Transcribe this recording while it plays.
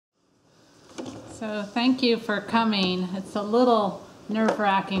So thank you for coming. It's a little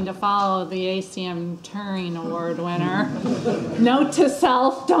nerve-wracking to follow the ACM Turing Award winner. Note to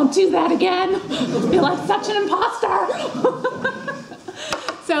self, don't do that again. I feel like such an imposter.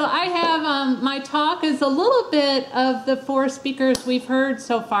 So I have, my talk is a little bit of the four speakers we've heard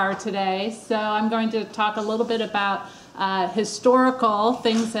so far today. So I'm going to talk a little bit about historical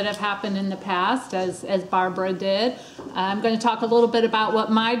things that have happened in the past, as Barbara did. I'm going to talk a little bit about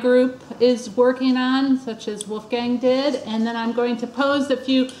what my group is working on, such as Wolfgang did, and then I'm going to pose a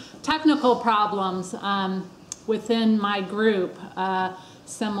few technical problems within my group,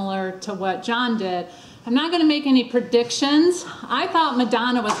 similar to what John did. I'm not going to make any predictions. I thought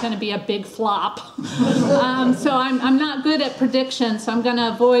Madonna was going to be a big flop. So I'm not good at predictions, so I'm going to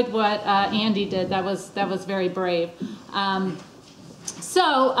avoid what Andy did. That was very brave.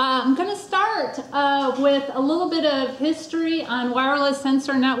 So I'm going to start with a little bit of history on wireless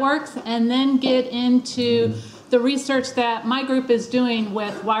sensor networks and then get into the research that my group is doing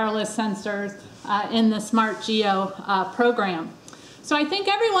with wireless sensors in the Smart Geo program. So I think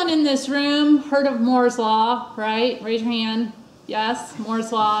everyone in this room heard of Moore's Law, right? Raise your hand. Yes?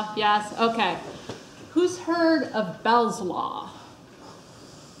 Moore's Law? Yes? Okay. Who's heard of Bell's Law?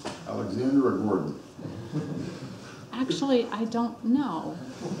 Alexander or Gordon? Actually, I don't know.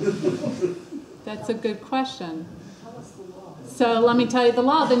 That's a good question. So let me tell you the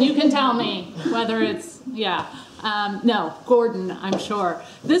law, then you can tell me whether it's, yeah. No, Gordon, I'm sure.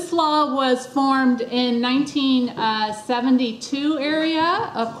 This law was formed in 1972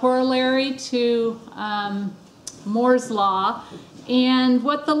 area, a corollary to Moore's Law. And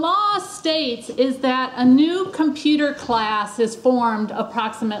what the law states is that a new computer class is formed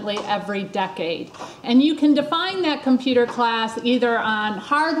approximately every decade. And you can define that computer class either on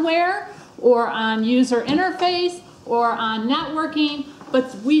hardware or on user interface or on networking.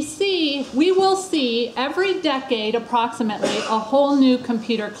 But we will see every decade approximately a whole new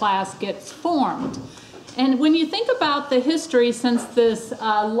computer class gets formed. And when you think about the history since this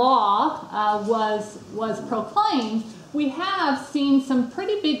law was proclaimed, we have seen some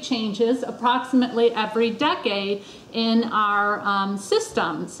pretty big changes approximately every decade in our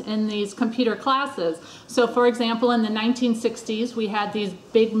systems, in these computer classes. So for example, in the 1960s, we had these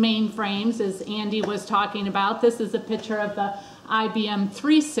big mainframes, as Andy was talking about. This is a picture of the IBM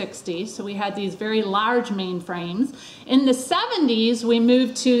 360, so we had these very large mainframes. In the 70s, we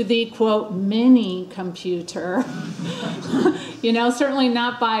moved to the, quote, mini computer. You know, certainly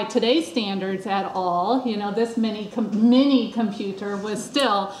not by today's standards at all. You know, this mini computer was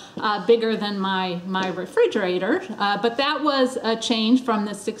still bigger than my refrigerator, but that was a change from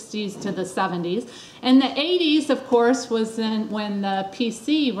the 60s to the 70s. And the 80s, of course, was when the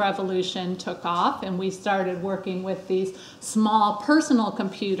PC revolution took off and we started working with these small personal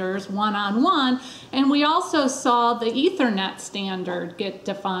computers one-on-one. And we also saw the Ethernet standard get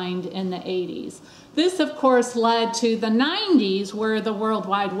defined in the 80s. This, of course, led to the 90s where the World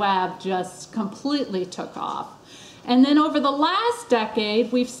Wide Web just completely took off. And then over the last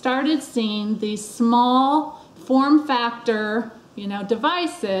decade, we've started seeing these small form factor,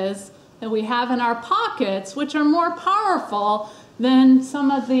 devices that we have in our pockets, which are more powerful than some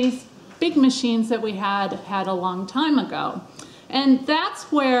of these big machines that we had a long time ago. And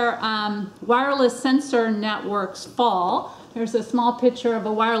that's where wireless sensor networks fall. There's a small picture of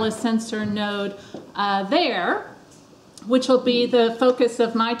a wireless sensor node there, which will be the focus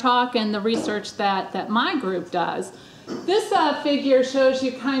of my talk and the research that my group does. This figure shows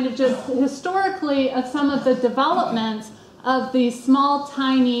you kind of just historically of some of the developments of these small,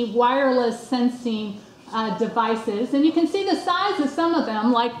 tiny wireless sensing devices. And you can see the size of some of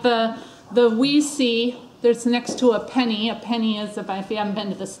them, like the WeSee, there's next to a penny. A penny is about, if you haven't been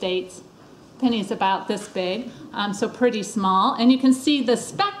to the States, penny is about this big, so pretty small. And you can see the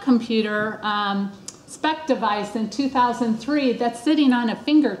SPEC computer, SPEC device in 2003 that's sitting on a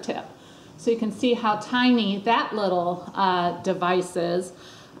fingertip. So you can see how tiny that little device is.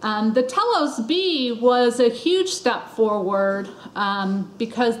 The Telos B was a huge step forward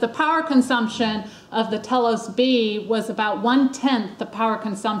because the power consumption of the Telos B was about 1/10 the power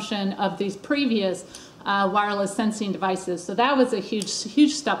consumption of these previous wireless sensing devices. So that was a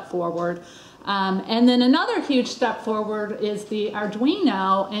huge step forward. And then another huge step forward is the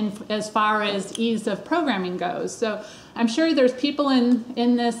Arduino as far as ease of programming goes. So I'm sure there's people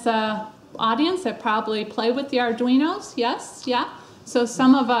in this audience that probably play with the Arduinos. Yes? Yeah? So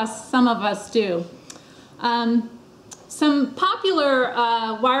some of us do. Some popular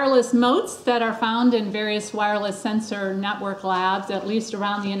wireless motes that are found in various wireless sensor network labs, at least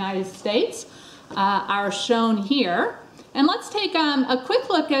around the United States, are shown here. And let's take a quick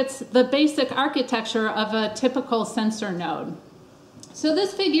look at the basic architecture of a typical sensor node. So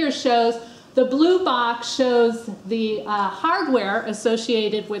this figure shows, the blue box shows the hardware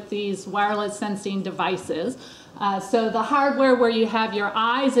associated with these wireless sensing devices. So the hardware where you have your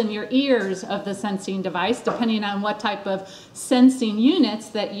eyes and your ears of the sensing device, depending on what type of sensing units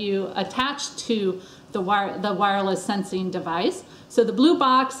that you attach to the wireless sensing device. So the blue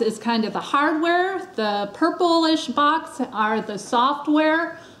box is kind of the hardware. The purplish box are the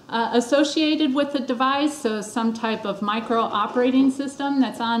software associated with the device. So some type of micro operating system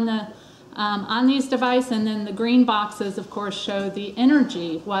that's on these devices. And then the green boxes, of course, show the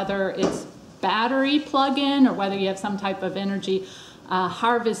energy, whether it's battery plug-in or whether you have some type of energy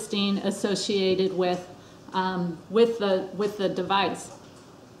harvesting associated with the device.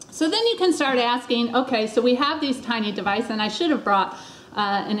 So then you can start asking, okay, so we have these tiny devices, and I should have brought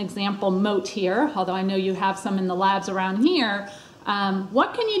an example mote here, although I know you have some in the labs around here.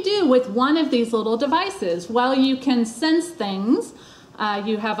 What can you do with one of these little devices? Well, you can sense things.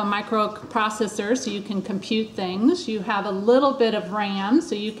 You have a microprocessor, so you can compute things. You have a little bit of RAM,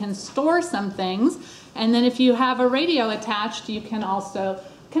 so you can store some things. And then if you have a radio attached, you can also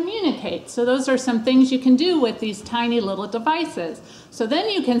communicate. So those are some things you can do with these tiny little devices. So then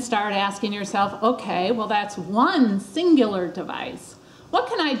you can start asking yourself, okay, well, that's one singular device. What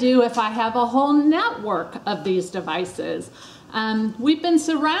can I do if I have a whole network of these devices? We've been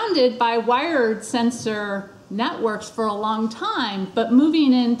surrounded by wired sensor networks for a long time, but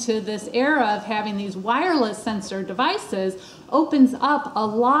moving into this era of having these wireless sensor devices opens up a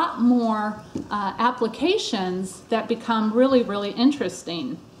lot more applications that become really, really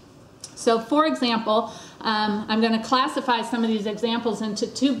interesting. So for example, I'm going to classify some of these examples into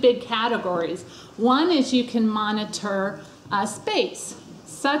two big categories. One is you can monitor space,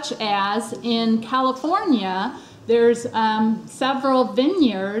 such as in California, there's several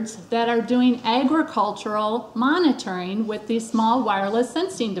vineyards that are doing agricultural monitoring with these small wireless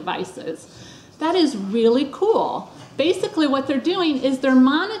sensing devices. That is really cool. Basically what they're doing is they're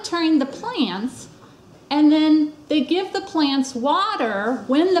monitoring the plants, and then they give the plants water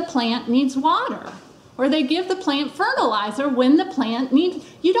when the plant needs water. Or they give the plant fertilizer when the plant needs.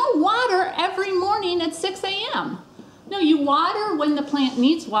 You don't water every morning at 6 a.m. No, you water when the plant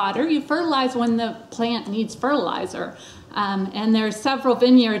needs water. You fertilize when the plant needs fertilizer. And there's several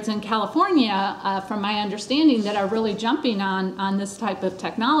vineyards in California, from my understanding, that are really jumping on this type of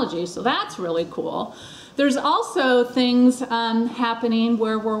technology. So that's really cool. There's also things happening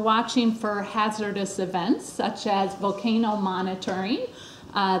where we're watching for hazardous events, such as volcano monitoring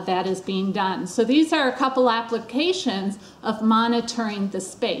that is being done. So these are a couple applications of monitoring the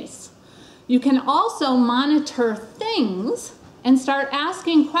space. You can also monitor things and start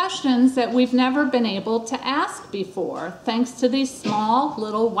asking questions that we've never been able to ask before, thanks to these small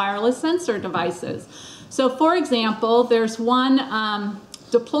little wireless sensor devices. So for example, there's one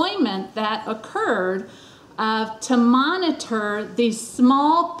deployment that occurred to monitor these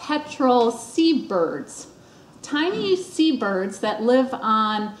small petrel seabirds, tiny seabirds that live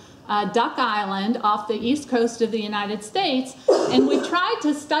on Duck Island off the east coast of the United States. And we've tried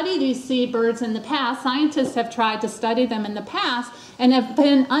to study these seabirds in the past. Scientists have tried to study them in the past and have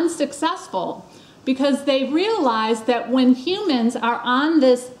been unsuccessful because they realized that when humans are on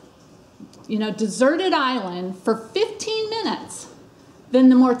this deserted island for 15 minutes, then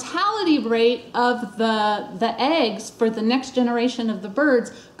the mortality rate of the eggs for the next generation of the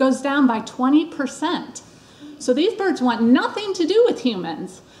birds goes down by 20%. So these birds want nothing to do with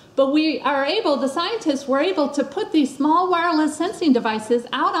humans. But the scientists were able to put these small wireless sensing devices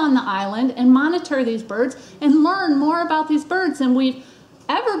out on the island and monitor these birds and learn more about these birds than we've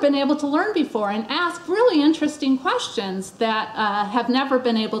ever been able to learn before, and ask really interesting questions that have never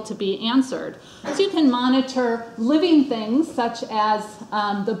been able to be answered. So you can monitor living things such as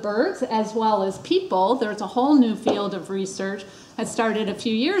the birds as well as people. There's a whole new field of research that started a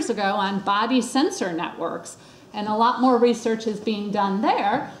few years ago on body sensor networks. And a lot more research is being done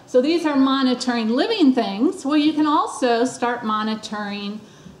there. So these are monitoring living things. Well, you can also start monitoring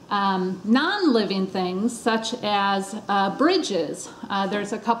non-living things, such as bridges.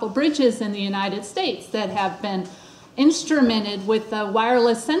 There's a couple bridges in the United States that have been instrumented with the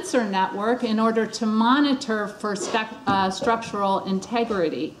wireless sensor network in order to monitor for structural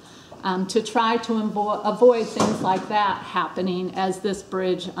integrity, to try to avoid things like that happening, as this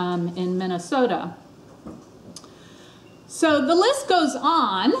bridge in Minnesota. So the list goes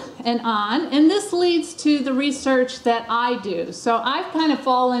on, and this leads to the research that I do. So I kind of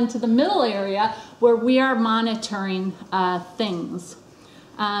fall into the middle area where we are monitoring things.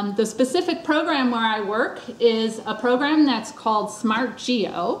 The specific program where I work is a program that's called Smart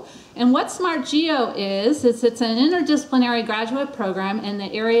Geo. And what Smart Geo is it's an interdisciplinary graduate program in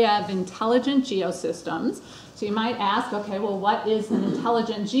the area of intelligent geosystems. So you might ask, okay, well, what is an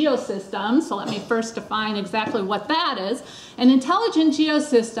intelligent geosystem? So let me first define exactly what that is. An intelligent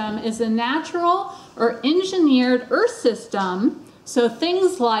geosystem is a natural or engineered Earth system. So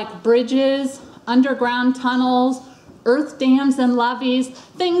things like bridges, underground tunnels, earth dams and levees,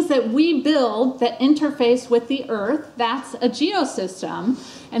 things that we build that interface with the earth, that's a geosystem.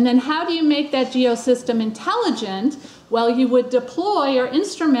 And then how do you make that geosystem intelligent? Well, you would deploy or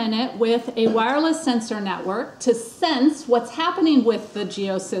instrument it with a wireless sensor network to sense what's happening with the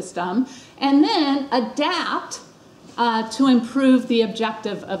geosystem and then adapt to improve the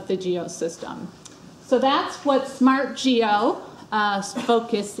objective of the geosystem. So that's what Smart Geo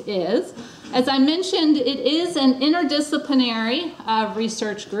focus is. As I mentioned, it is an interdisciplinary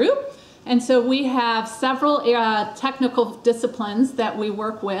research group, and so we have several technical disciplines that we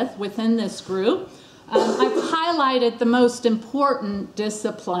work with within this group. I've highlighted the most important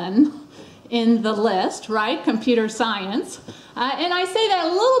discipline in the list, right? Computer science. And I say that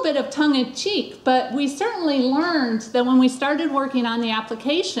a little bit of tongue-in-cheek, but we certainly learned that when we started working on the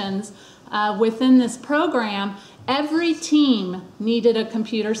applications within this program, every team needed a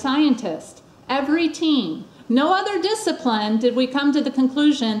computer scientist. Every team. No other discipline did we come to the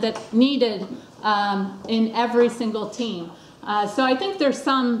conclusion that needed in every single team. So I think there's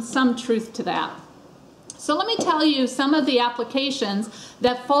some truth to that. So let me tell you some of the applications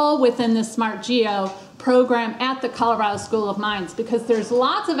that fall within the Smart Geo program at the Colorado School of Mines, because there's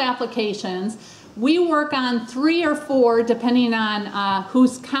lots of applications. We work on 3 or 4 depending on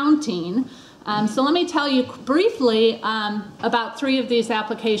who's counting. So let me tell you briefly about 3 of these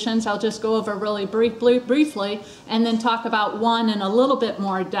applications. I'll just go over really briefly and then talk about one in a little bit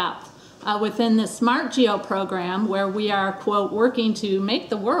more depth within the Smart Geo program, where we are, quote, working to make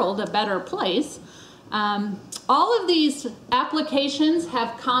the world a better place. All of these applications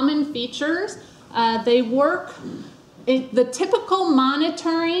have common features. They work, the typical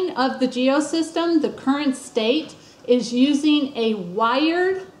monitoring of the geosystem, the current state, is using a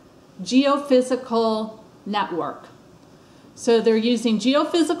wired geophysical network. So they're using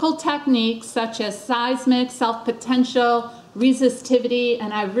geophysical techniques such as seismic, self-potential, resistivity,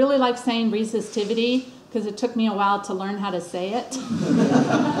 and I really like saying resistivity because it took me a while to learn how to say it.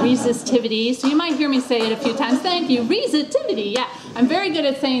 Resistivity. So you might hear me say it a few times. Thank you. Resistivity. Yeah, I'm very good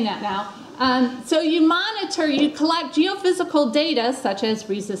at saying that now. So you monitor, you collect geophysical data such as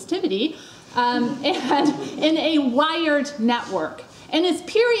resistivity and in a wired network. And it's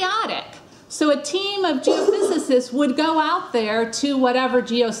periodic. So a team of geophysicists would go out there to whatever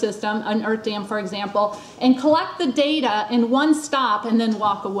geosystem, an earth dam for example, and collect the data in one stop and then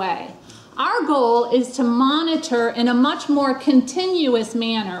walk away. Our goal is to monitor in a much more continuous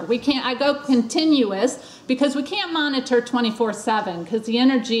manner. I go continuous because we can't monitor 24/7 because the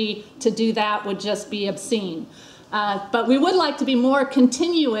energy to do that would just be obscene. But we would like to be more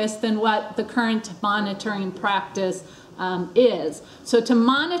continuous than what the current monitoring practice is. So to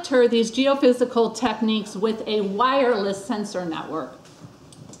monitor these geophysical techniques with a wireless sensor network.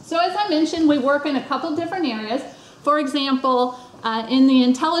 So as I mentioned, we work in a couple different areas. For example, in the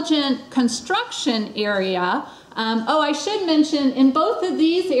intelligent construction area, I should mention in both of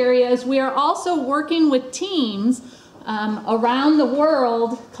these areas, we are also working with teams around the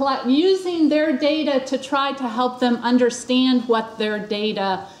world using their data to try to help them understand what their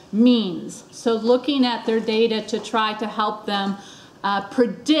data means. So looking at their data to try to help them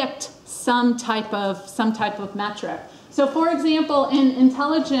predict some type of metric. So for example, in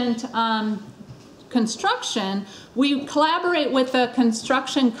intelligent construction, we collaborate with a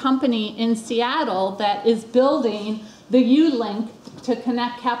construction company in Seattle that is building the U-Link to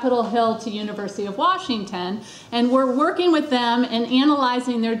connect Capitol Hill to University of Washington, and we're working with them and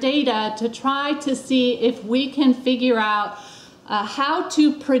analyzing their data to try to see if we can figure out how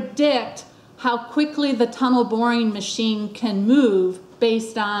to predict how quickly the tunnel boring machine can move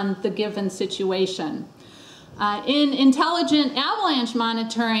based on the given situation. In intelligent avalanche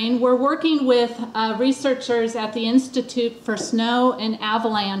monitoring, we're working with researchers at the Institute for Snow and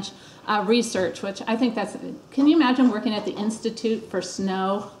Avalanche Research, which I think can you imagine working at the Institute for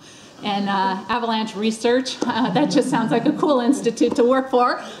Snow and Avalanche Research? That just sounds like a cool institute to work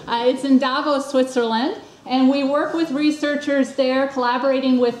for. It's in Davos, Switzerland. And we work with researchers there,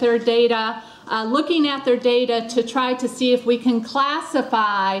 collaborating with their data, looking at their data to try to see if we can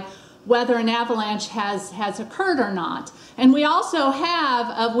classify whether an avalanche has occurred or not. And we also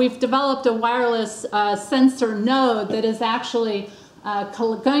have, we've developed a wireless sensor node that is actually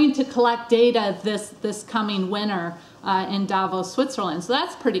going to collect data this coming winter in Davos, Switzerland. So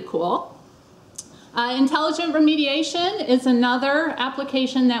that's pretty cool. Intelligent remediation is another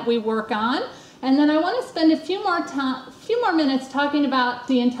application that we work on. And then I want to spend a few more minutes talking about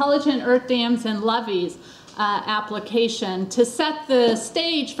the intelligent earth dams and levees application to set the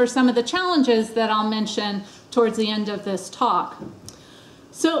stage for some of the challenges that I'll mention towards the end of this talk.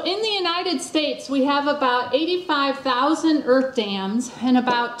 So in the United States, we have about 85,000 earth dams and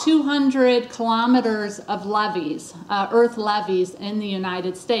about 200 kilometers of levees, earth levees in the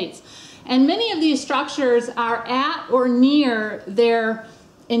United States. And many of these structures are at or near their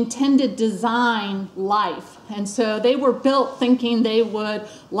intended design life. And so they were built thinking they would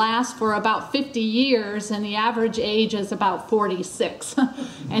last for about 50 years, and the average age is about 46.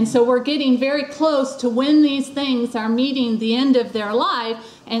 And so we're getting very close to when these things are meeting the end of their life,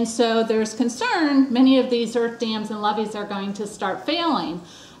 and so there's concern many of these earth dams and levees are going to start failing.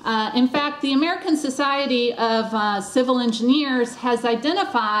 In fact, the American Society of Civil Engineers has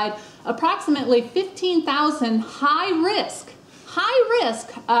identified approximately 15,000 high-risk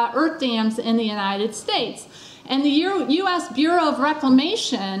earth dams in the United States. And the U.S. Bureau of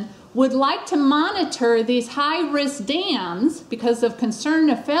Reclamation would like to monitor these high-risk dams because of concern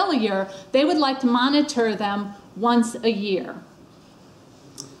of failure. They would like to monitor them once a year.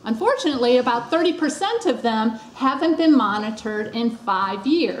 Unfortunately, about 30% of them haven't been monitored in 5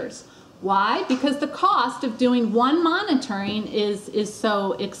 years. Why? Because the cost of doing one monitoring is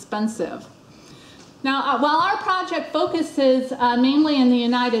so expensive. Now, while our project focuses mainly in the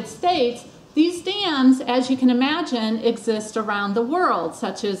United States, these dams, as you can imagine, exist around the world,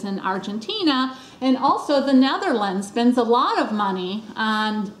 such as in Argentina, and also the Netherlands spends a lot of money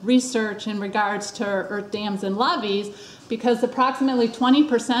on research in regards to earth dams and levees, because approximately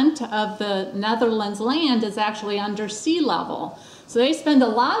 20% of the Netherlands land is actually under sea level. So they spend a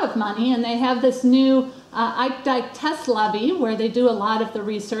lot of money, and they have this new Dept test levee where they do a lot of the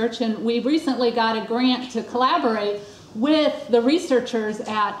research, and we recently got a grant to collaborate with the researchers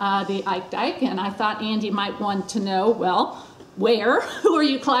at the Dept, and I thought Andy might want to know, well, who are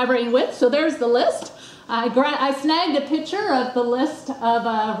you collaborating with? So there's the list. I snagged a picture of the list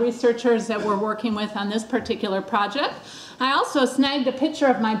of researchers that we're working with on this particular project. I also snagged a picture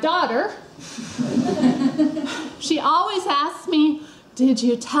of my daughter. She always asks me, "Did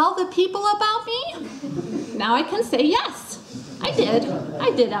you tell the people about me?" Now I can say yes, I did.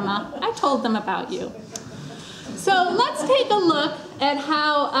 I did, Emma. I told them about you. So let's take a look at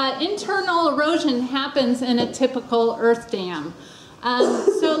how internal erosion happens in a typical earth dam.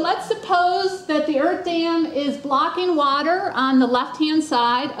 So let's suppose that the earth dam is blocking water on the left-hand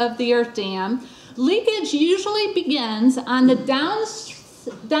side of the earth dam. Leakage usually begins on the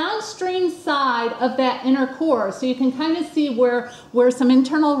downstream side of that inner core. So you can kind of see where some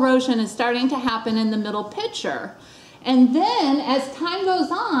internal erosion is starting to happen in the middle picture. And then as time goes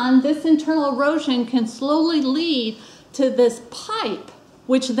on, this internal erosion can slowly lead to this pipe,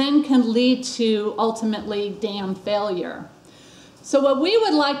 which then can lead to ultimately dam failure. So what we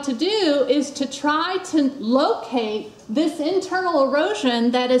would like to do is to try to locate this internal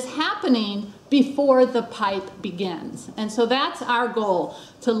erosion that is happening before the pipe begins. And so that's our goal,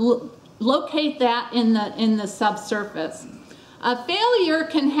 to locate that in the subsurface. A failure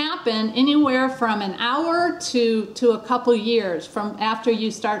can happen anywhere from an hour to a couple years from after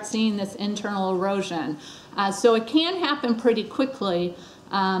you start seeing this internal erosion. So it can happen pretty quickly.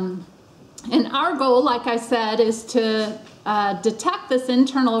 And our goal, like I said, is to detect this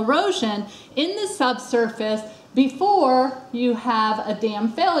internal erosion in the subsurface before you have a dam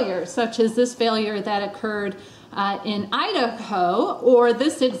failure, such as this failure that occurred in Idaho, or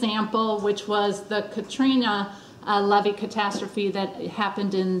this example, which was the Katrina levee catastrophe that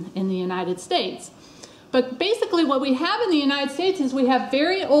happened in the United States. But basically what we have in the United States is we have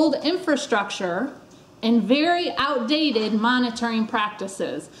very old infrastructure and very outdated monitoring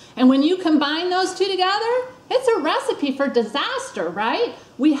practices. And when you combine those two together, it's a recipe for disaster, right?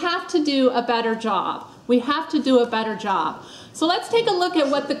 We have to do a better job. We have to do a better job. So let's take a look at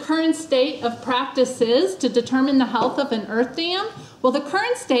what the current state of practice is to determine the health of an earth dam. Well, the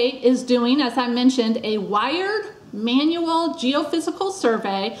current state is doing, as I mentioned, a wired manual geophysical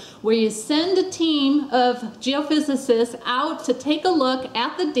survey where you send a team of geophysicists out to take a look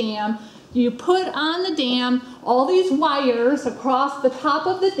at the dam. You put on the dam all these wires across the top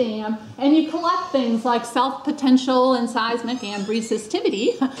of the dam, and you collect things like self-potential and seismic and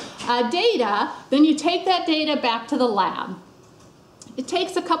resistivity data. Then you take that data back to the lab. It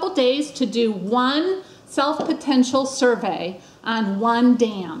takes a couple days to do one self-potential survey on one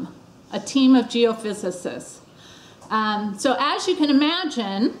dam, a team of geophysicists. So as you can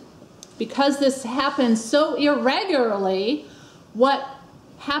imagine, because this happens so irregularly, what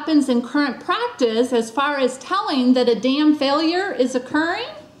happens in current practice as far as telling that a dam failure is occurring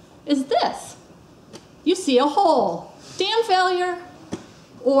is this. You see a hole, dam failure,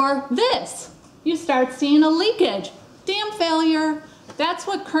 or this. You start seeing a leakage, dam failure. That's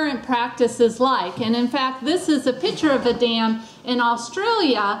what current practice is like. And in fact, this is a picture of a dam in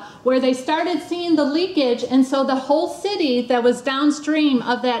Australia where they started seeing the leakage, and so the whole city that was downstream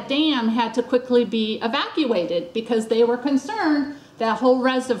of that dam had to quickly be evacuated because they were concerned that whole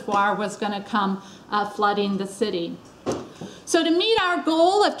reservoir was going to come flooding the city. So to meet our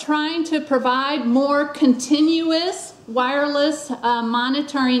goal of trying to provide more continuous wireless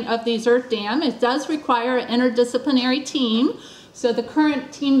monitoring of these earth dams, it does require an interdisciplinary team. So the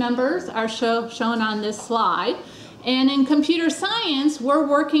current team members are shown on this slide. And in computer science, we're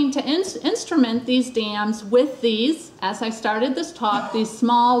working to instrument these dams with these, as I started this talk, these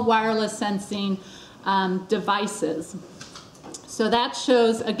small wireless sensing devices. So that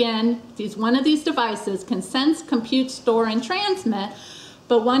shows, again, one of these devices can sense, compute, store, and transmit.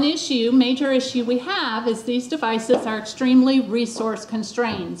 But one issue, major issue we have is these devices are extremely resource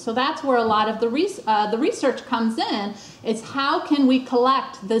constrained. So that's where a lot of the research comes in, is how can we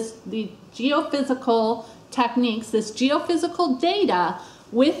collect the geophysical techniques, this geophysical data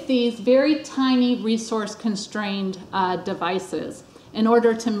with these very tiny resource constrained devices in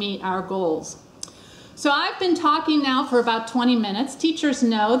order to meet our goals. So I've been talking now for about 20 minutes. Teachers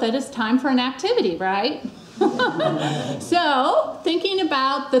know that it's time for an activity, right? So, thinking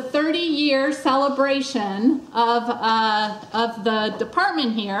about the 30-year celebration of the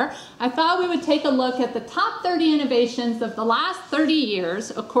department here, I thought we would take a look at the top 30 innovations of the last 30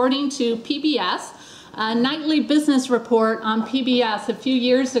 years, according to PBS. A nightly business report on PBS a few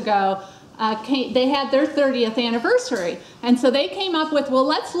years ago, they had their 30th anniversary. And so they came up with, well,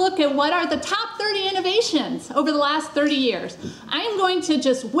 let's look at what are the top 30 innovations over the last 30 years. I am going to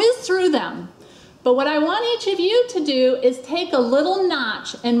just whiz through them. But what I want each of you to do is take a little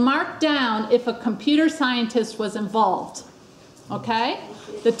notch and mark down if a computer scientist was involved. Okay?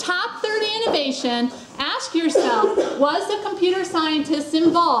 The top 30 innovation, ask yourself, was a computer scientist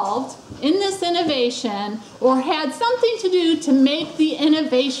involved in this innovation or had something to do to make the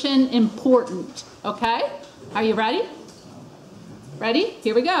innovation important? Okay? Are you ready? Ready?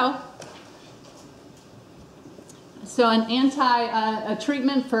 Here we go. So an a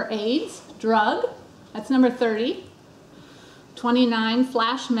treatment for AIDS drug, that's number 30. 29,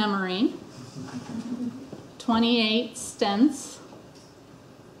 flash memory. 28, stents.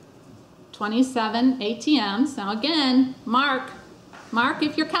 27, ATMs. Now again, mark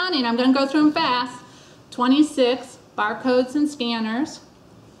if you're counting. I'm going to go through them fast. 26, barcodes and scanners.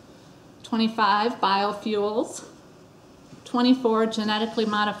 25, biofuels. 24, genetically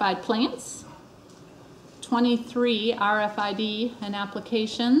modified plants. 23, RFID and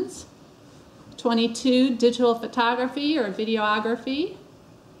applications. 22, digital photography or videography.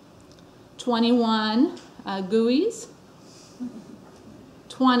 21, GUIs.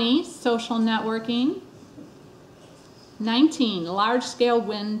 20, social networking. 19, large-scale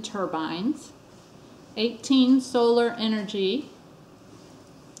wind turbines. 18, solar energy.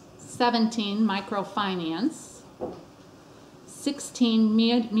 17, microfinance. 16,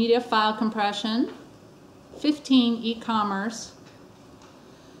 media file compression. 15, e-commerce.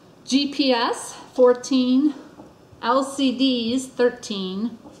 GPS, 14. LCDs,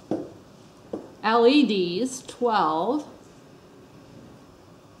 13. LEDs, 12.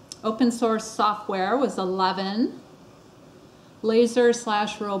 Open source software was 11.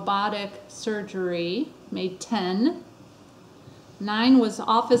 Laser/robotic surgery made 10. 9 was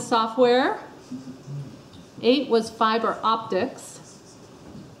office software. 8 was fiber optics.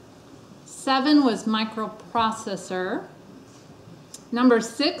 7 was microprocessor. Number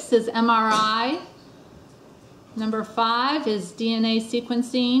 6 is MRI. Number 5 is DNA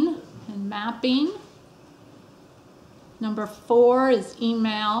sequencing and mapping. Number 4 is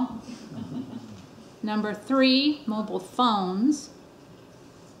email. Number 3, mobile phones.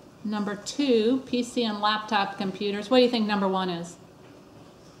 Number 2, PC and laptop computers. What do you think number 1 is?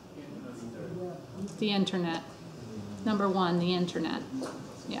 The internet. Number 1, the internet.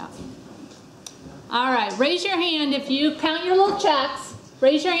 Yeah. All right, raise your hand if you count your little checks.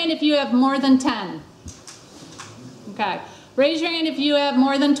 Raise your hand if you have more than 10. Okay. Raise your hand if you have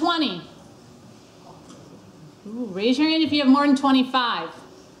more than 20. Ooh, raise your hand if you have more than 25.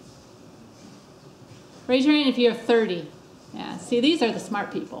 Raise your hand if you have 30. Yeah, see, these are the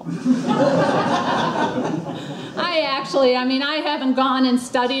smart people. I haven't gone and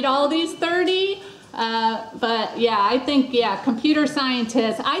studied all these 30. But yeah, I think, yeah, computer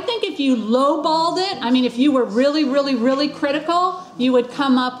scientists, I think if you lowballed it, I mean, if you were really, really, really critical, you would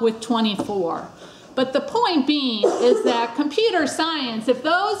come up with 24. But the point being is that computer science, if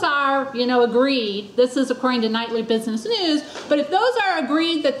those are, you know, agreed, this is according to Nightly Business News, but if those are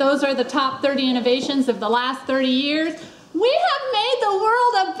agreed that those are the top 30 innovations of the last 30 years, we have made the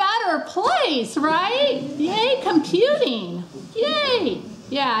world a better place, right? Yay, computing. Yay.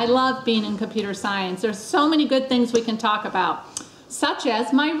 Yeah, I love being in computer science. There's so many good things we can talk about, such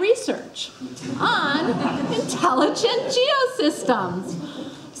as my research on intelligent geosystems.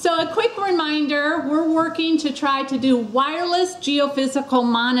 So a quick reminder, we're working to try to do wireless geophysical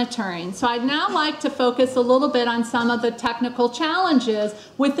monitoring. So I'd now like to focus a little bit on some of the technical challenges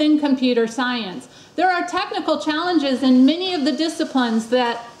within computer science. There are technical challenges in many of the disciplines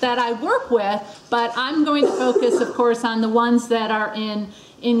that I work with, but I'm going to focus, of course, on the ones that are in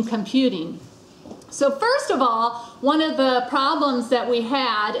computing. So first of all, one of the problems that we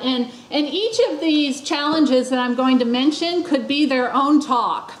had, and each of these challenges that I'm going to mention could be their own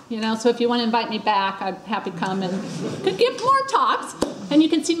talk, you know, so if you want to invite me back, I'd happy to come and could give more talks, and you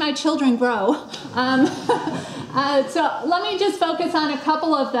can see my children grow. So let me just focus on a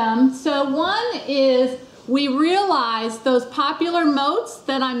couple of them. So one is we realized those popular motes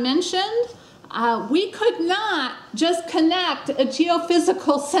that I mentioned, we could not just connect a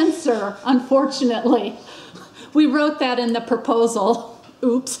geophysical sensor, unfortunately. We wrote that in the proposal.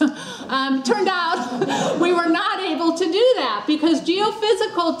 Oops. Turned out we were not able to do that because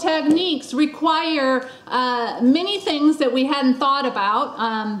geophysical techniques require many things that we hadn't thought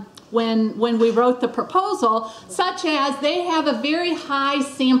about when we wrote the proposal, such as they have a very high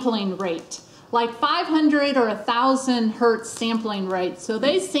sampling rate, like 500 or 1,000 hertz sampling rate. So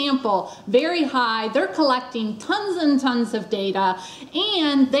they sample very high. They're collecting tons and tons of data,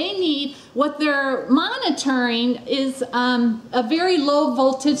 and they need, what they're monitoring is a very low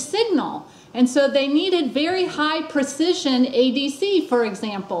voltage signal. And so they needed very high precision ADC, for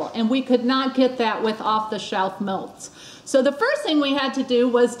example, and we could not get that with off-the-shelf motes. So the first thing we had to do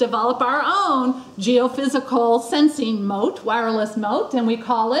was develop our own geophysical sensing mote, wireless mote, and we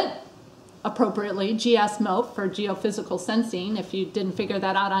call it appropriately GS mote for geophysical sensing, if you didn't figure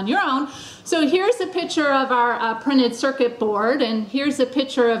that out on your own. So here's a picture of our printed circuit board, and here's a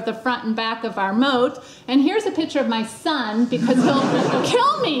picture of the front and back of our mote, and here's a picture of my son, because he'll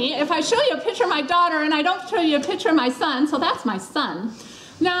kill me if I show you a picture of my daughter and I don't show you a picture of my son. So that's my son.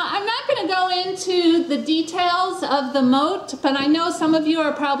 Now, I'm not going to go into the details of the mote, but I know some of you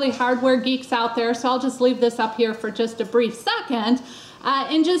are probably hardware geeks out there, so I'll just leave this up here for just a brief second.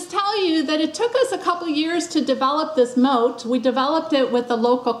 And just tell you that it took us a couple years to develop this mote. We developed it with a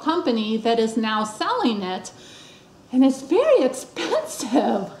local company that is now selling it, and it's very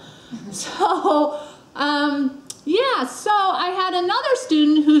expensive. So, yeah, so I had another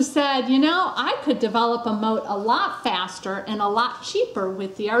student who said, you know, I could develop a mote a lot faster and a lot cheaper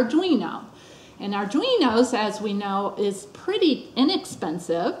with the Arduino. And Arduinos, as we know, is pretty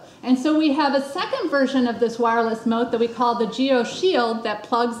inexpensive. And so we have a second version of this wireless mote that we call the GeoShield that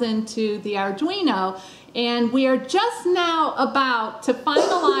plugs into the Arduino. And we are just now about to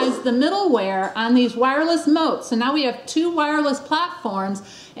finalize the middleware on these wireless motes. So now we have 2 wireless platforms,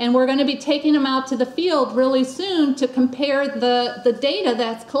 and we're going to be taking them out to the field really soon to compare the data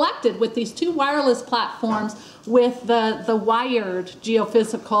that's collected with these 2 wireless platforms with the wired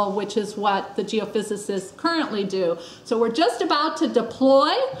geophysical, which is what the geophysicists currently do. So we're just about to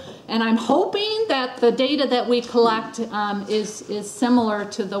deploy, and I'm hoping that the data that we collect is similar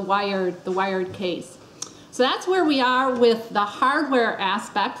to the wired case. So that's where we are with the hardware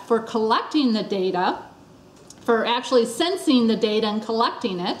aspect for collecting the data, for actually sensing the data and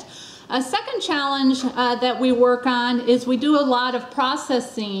collecting it. A second challenge that we work on is we do a lot of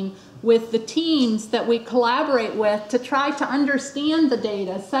processing with the teams that we collaborate with to try to understand the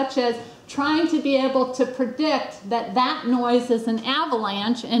data, such as trying to be able to predict that that noise is an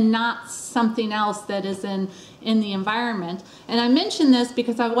avalanche and not something else that is in the environment. And I mention this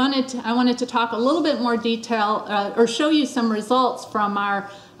because I wanted to talk a little bit more detail or show you some results from our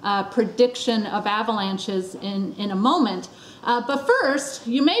prediction of avalanches in a moment. But first,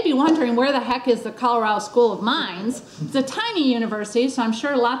 you may be wondering, where the heck is the Colorado School of Mines? It's a tiny university, so I'm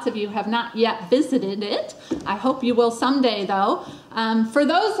sure lots of you have not yet visited it. I hope you will someday, though. For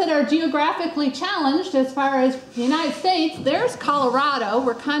those that are geographically challenged, as far as the United States, there's Colorado.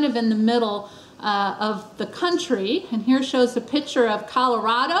 We're kind of in the middle of the country, and here shows a picture of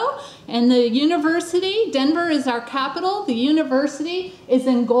Colorado and the university. Denver is our capital. The university is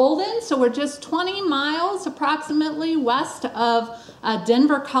in Golden, so we're just 20 miles approximately west of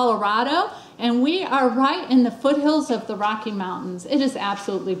Denver, Colorado, And we are right in the foothills of the Rocky Mountains. It is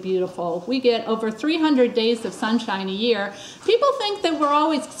absolutely beautiful. We get over 300 days of sunshine a year. People think that we're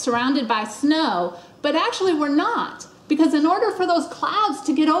always surrounded by snow, but actually we're not. Because in order for those clouds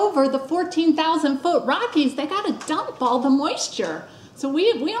to get over the 14,000-foot Rockies, they got to dump all the moisture. So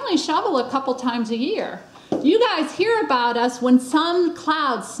we only shovel a couple times a year. You guys hear about us when some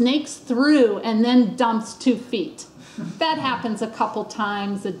cloud snakes through and then dumps 2 feet. That happens a couple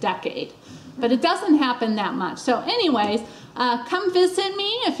times a decade. But it doesn't happen that much. So anyways, come visit me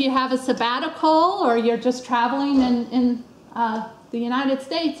if you have a sabbatical or you're just traveling in the United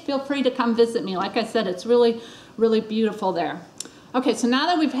States. Feel free to come visit me. Like I said, it's really, really beautiful there. Okay, so now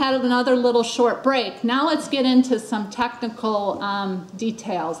that we've had another little short break, now let's get into some technical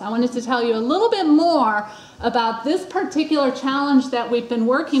details. I wanted to tell you a little bit more about this particular challenge that we've been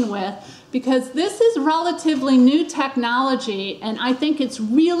working with, because this is relatively new technology, and I think it's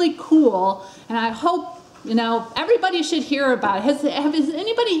really cool, and I hope, you know, everybody should hear about it. Has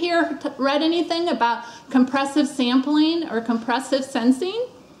anybody here read anything about compressive sampling or compressive sensing?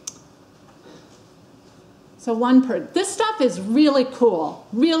 So this stuff is really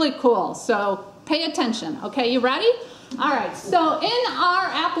cool, so pay attention. Okay, you ready? All right, so in our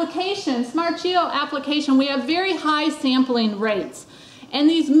application, Smart Geo application, we have very high sampling rates. And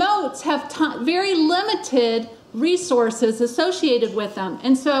these motes have very limited resources associated with them.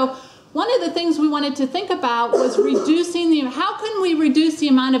 And so one of the things we wanted to think about was how can we reduce the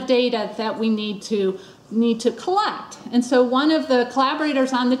amount of data that we need to collect? And so one of the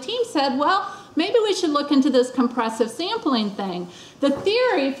collaborators on the team said, well, maybe we should look into this compressive sampling thing. The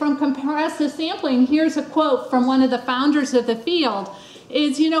theory from compressive sampling, here's a quote from one of the founders of the field,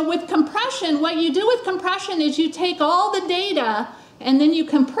 is, you know, with compression, what you do with compression is you take all the data and then you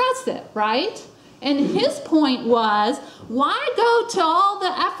compress it, right? And his point was, why go to all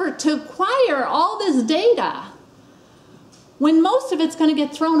the effort to acquire all this data when most of it's going to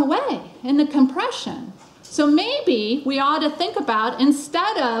get thrown away in the compression? So maybe we ought to think about,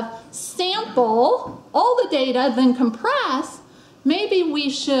 instead of sample all the data, then compress, maybe we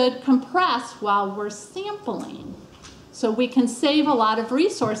should compress while we're sampling, so we can save a lot of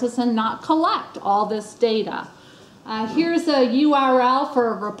resources and not collect all this data. Here's a URL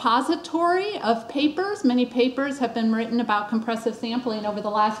for a repository of papers. Many papers have been written about compressive sampling over the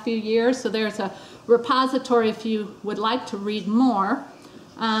last few years, so there's a repository if you would like to read more.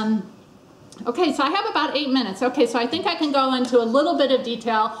 Okay, so I have about 8 minutes. Okay, so I think I can go into a little bit of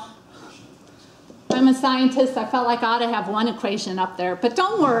detail. I'm a scientist. I felt like I ought to have one equation up there, but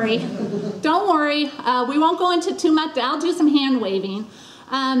don't worry. Don't worry. We won't go into too much. I'll do some hand waving.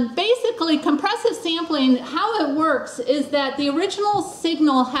 Basically, compressive sampling, how it works is that the original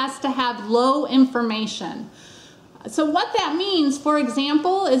signal has to have low information. So what that means, for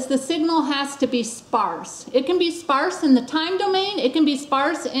example, is the signal has to be sparse. It can be sparse in the time domain, it can be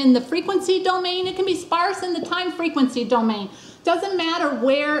sparse in the frequency domain, it can be sparse in the time frequency domain. Doesn't matter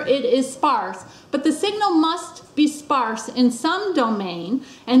where it is sparse, but the signal must be sparse in some domain,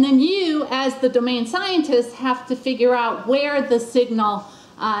 and then you, as the domain scientist, have to figure out where the signal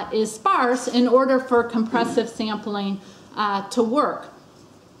is sparse in order for compressive sampling to work.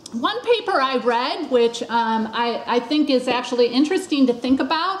 One paper I read, which I think is actually interesting to think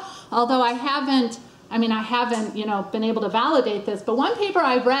about, although I haven't, you know, been able to validate this, but one paper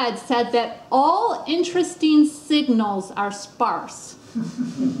I read said that all interesting signals are sparse.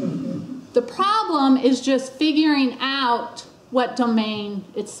 The problem is just figuring out what domain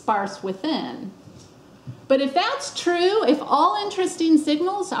it's sparse within. But if that's true, if all interesting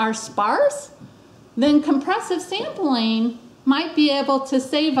signals are sparse, then compressive sampling might be able to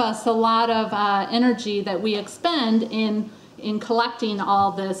save us a lot of energy that we expend in collecting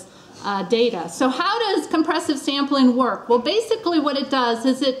all this data. So how does compressive sampling work? Well, basically what it does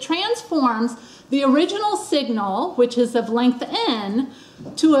is it transforms the original signal, which is of length n,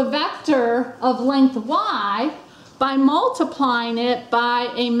 to a vector of length y by multiplying it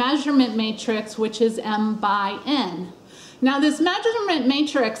by a measurement matrix, which is m by n. Now this measurement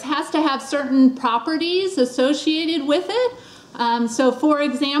matrix has to have certain properties associated with it. So for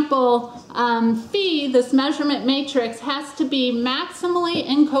example, phi, this measurement matrix, has to be maximally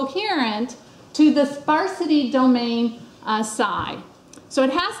incoherent to the sparsity domain psi. So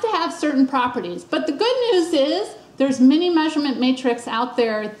it has to have certain properties. But the good news is there's many measurement matrices out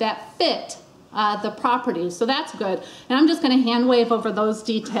there that fit the properties, so that's good. And I'm just going to hand wave over those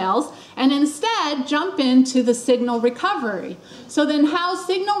details and instead jump into the signal recovery. So then how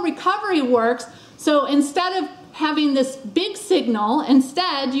signal recovery works, so instead of having this big signal,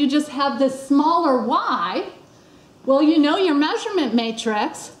 instead you just have this smaller y. Well, you know your measurement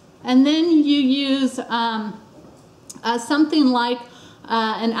matrix, and then you use something like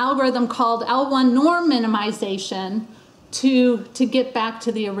an algorithm called L1 norm minimization to get back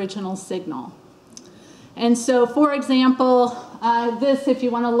to the original signal. And so, for example, this, if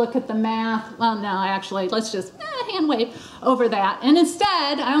you want to look at the math, well, no, actually, let's just hand wave over that. And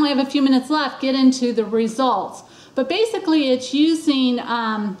instead, I only have a few minutes left, get into the results. But basically, it's using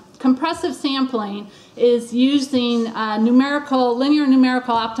compressive sampling is using linear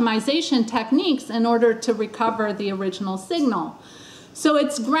numerical optimization techniques in order to recover the original signal. So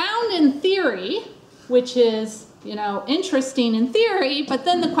it's ground in theory, which is, you know, interesting in theory, but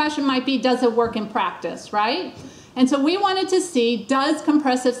then the question might be, does it work in practice, right? And so we wanted to see, does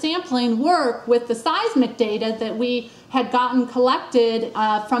compressive sampling work with the seismic data that we had gotten collected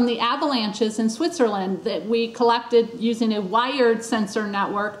from the avalanches in Switzerland, that we collected using a wired sensor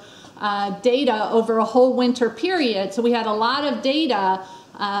network data over a whole winter period. So we had a lot of data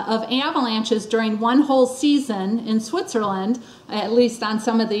of avalanches during one whole season in Switzerland, at least on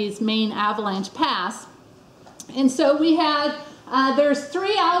some of these main avalanche paths. And so we had, there's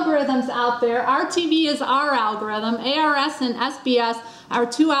 3 algorithms out there. RTV is our algorithm. ARS and SBS are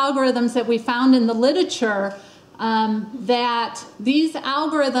 2 algorithms that we found in the literature, that these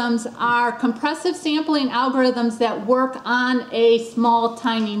algorithms are compressive sampling algorithms that work on a small,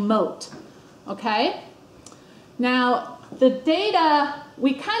 tiny mote. Okay? Now, the data,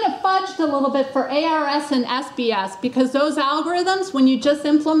 we kind of fudged a little bit for ARS and SBS because those algorithms, when you just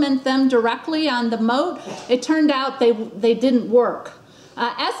implement them directly on the mote, it turned out they didn't work.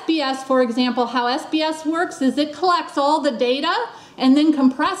 SBS, for example, how SBS works is it collects all the data and then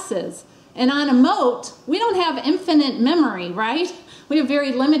compresses. And on a mote, we don't have infinite memory, right? We have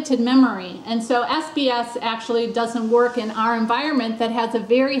very limited memory. And so SBS actually doesn't work in our environment that has a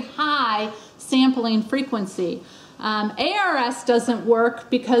very high sampling frequency. ARS doesn't work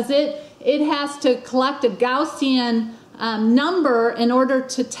because it has to collect a Gaussian number in order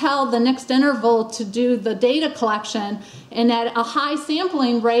to tell the next interval to do the data collection. And at a high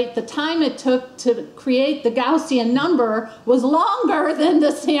sampling rate, the time it took to create the Gaussian number was longer than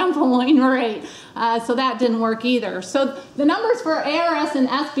the sampling rate. So that didn't work either. So the numbers for ARS and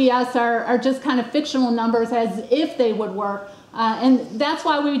SBS are just kind of fictional numbers as if they would work. And that's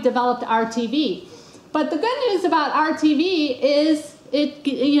why we developed RTV. But the good news about RTV is it,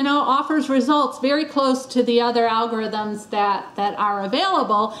 you know, offers results very close to the other algorithms that are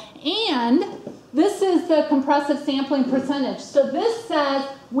available. And this is the compressive sampling percentage. So this says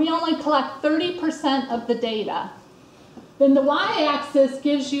we only collect 30% of the data. Then the y-axis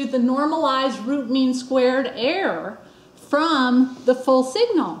gives you the normalized root mean squared error from the full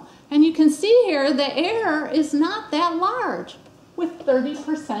signal. And you can see here the error is not that large with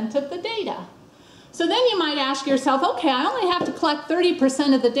 30% of the data. So then you might ask yourself, okay, I only have to collect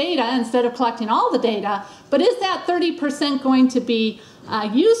 30% of the data instead of collecting all the data, but is that 30% going to be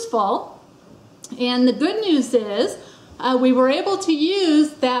useful? And the good news is we were able to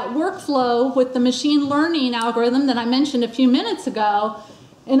use that workflow with the machine learning algorithm that I mentioned a few minutes ago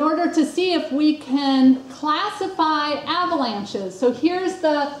in order to see if we can classify avalanches. So here's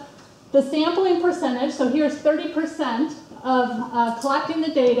the sampling percentage. So here's 30% of collecting the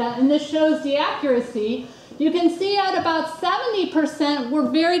data, and this shows the accuracy. You can see at about 70%, we're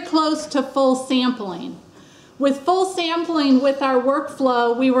very close to full sampling. With full sampling with our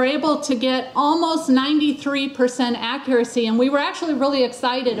workflow, we were able to get almost 93% accuracy, and we were actually really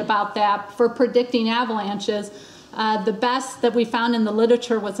excited about that for predicting avalanches. The best that we found in the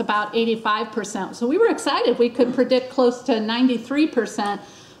literature was about 85%. So we were excited we could predict close to 93%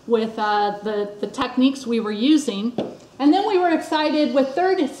 with the techniques we were using. And then we were excited with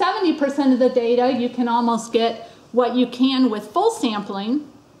 70% of the data, you can almost get what you can with full sampling.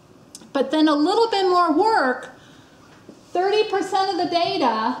 But then a little bit more work, 30% of the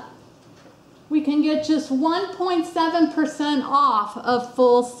data, we can get just 1.7% off of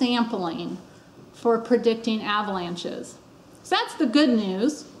full sampling for predicting avalanches. So that's the good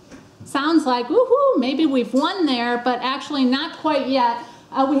news. Sounds like, woohoo, maybe we've won there, but actually not quite yet.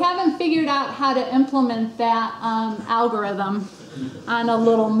 We haven't figured out how to implement that algorithm on a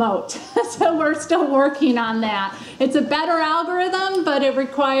little mote. So we're still working on that. It's a better algorithm, but it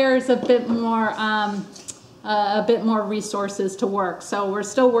requires a bit more resources to work. So we're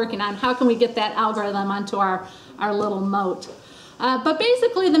still working on how can we get that algorithm onto our little mote. But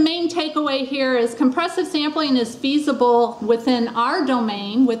basically the main takeaway here is compressive sampling is feasible within our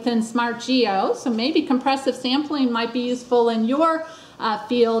domain, within Smart Geo. So maybe compressive sampling might be useful in your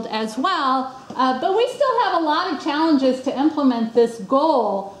field as well, but we still have a lot of challenges to implement this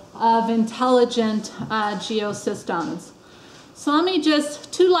goal of intelligent geosystems. So let me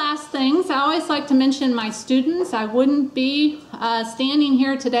just, two last things. I always like to mention my students. I wouldn't be standing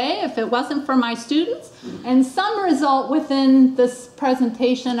here today if it wasn't for my students. And some result within this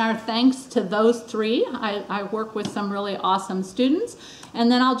presentation are thanks to those three. I work with some really awesome students.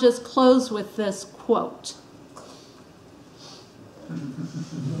 And then I'll just close with this quote.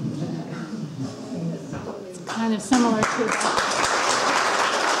 It's kind of similar to that.